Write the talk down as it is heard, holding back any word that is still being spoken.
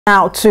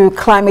Now to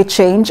climate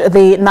change,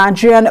 the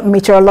Nigerian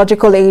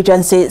Meteorological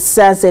Agency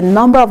says a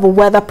number of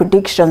weather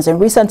predictions in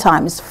recent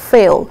times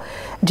fail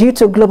due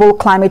to global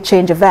climate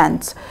change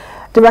events.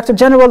 Director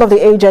General of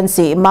the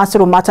agency,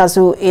 Masuru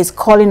Matazu, is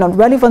calling on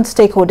relevant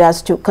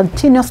stakeholders to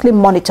continuously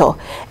monitor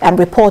and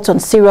report on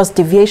serious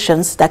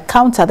deviations that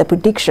counter the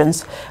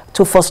predictions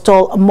to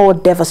forestall more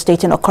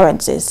devastating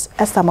occurrences.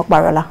 Esther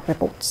Mokbariola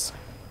reports.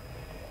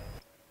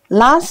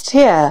 Last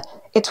year,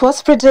 it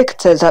was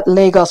predicted that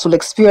Lagos will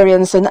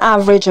experience an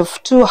average of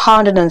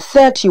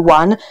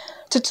 231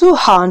 to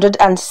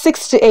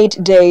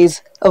 268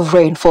 days of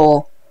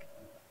rainfall.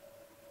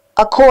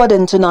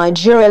 According to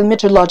Nigerian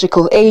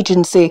Meteorological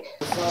Agency,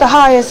 the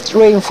highest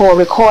rainfall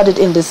recorded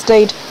in the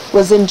state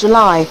was in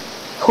July,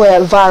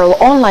 where viral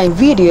online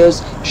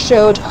videos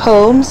showed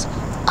homes,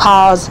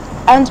 cars,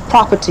 and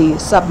property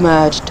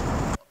submerged.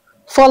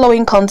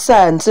 Following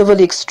concerns over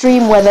the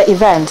extreme weather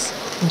events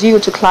due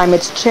to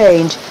climate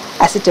change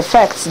as it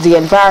affects the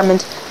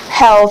environment,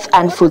 health,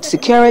 and food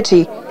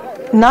security,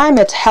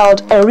 NIMET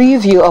held a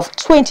review of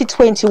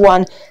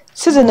 2021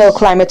 seasonal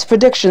climate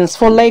predictions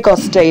for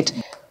Lagos State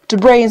to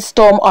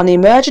brainstorm on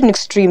emerging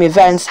extreme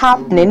events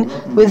happening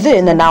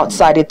within and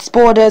outside its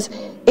borders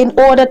in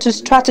order to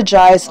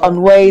strategize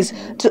on ways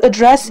to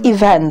address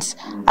events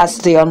as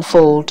they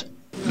unfold.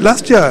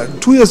 Last year,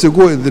 2 years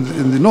ago in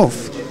the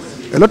north,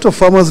 a lot of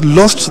farmers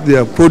lost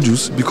their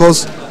produce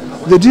because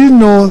they didn't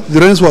know the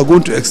rains were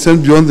going to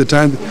extend beyond the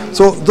time.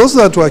 So those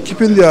that were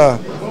keeping their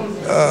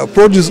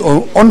produce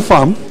on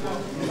farm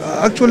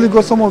actually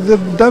got some of the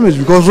damage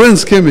because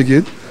rains came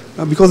again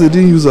and because they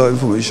didn't use our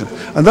information.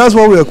 And that's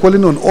why we are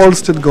calling on all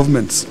state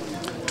governments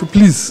to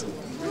please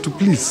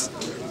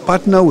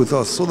partner with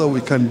us so that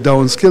we can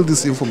downscale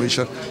this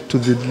information to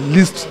the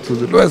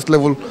lowest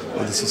level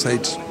of the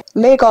society.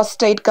 Lagos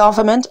State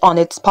government, on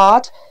its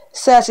part,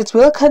 says it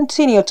will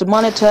continue to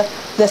monitor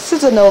the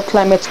seasonal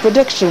climate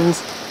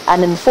predictions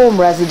and inform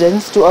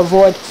residents to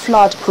avoid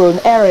flood-prone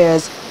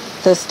areas.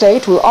 The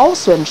state will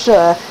also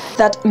ensure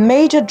that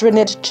major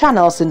drainage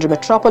channels in the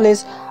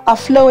metropolis are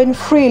flowing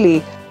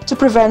freely to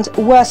prevent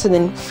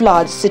worsening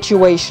flood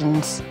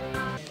situations.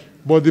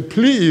 But the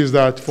plea is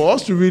that for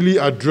us to really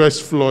address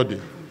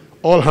flooding,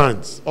 all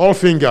hands, all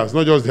fingers,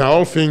 not just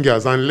all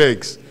fingers and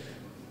legs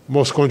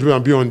must contribute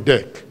and be on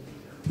deck.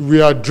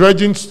 We are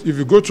dredging. If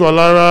you go to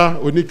Alara,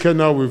 Onike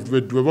now,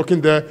 we're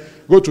working there.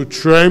 Go to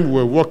Trem,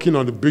 we're working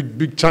on the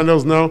big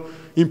channels now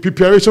in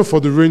preparation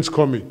for the rains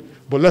coming.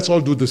 But let's all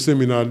do the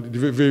same in our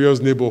various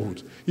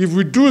neighborhoods. If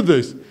we do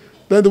this,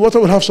 then the water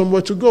will have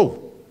somewhere to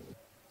go.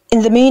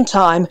 In the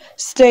meantime,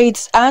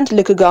 states and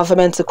local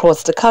governments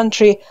across the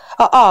country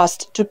are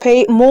asked to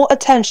pay more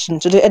attention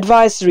to the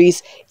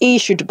advisories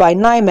issued by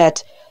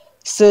NIMET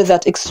so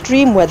that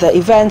extreme weather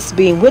events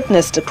being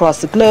witnessed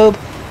across the globe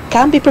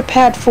can be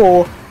prepared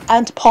for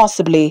and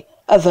possibly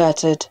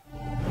averted.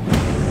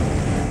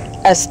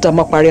 Esther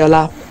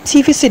Mokbariola,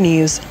 TVC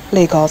News,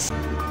 Lagos.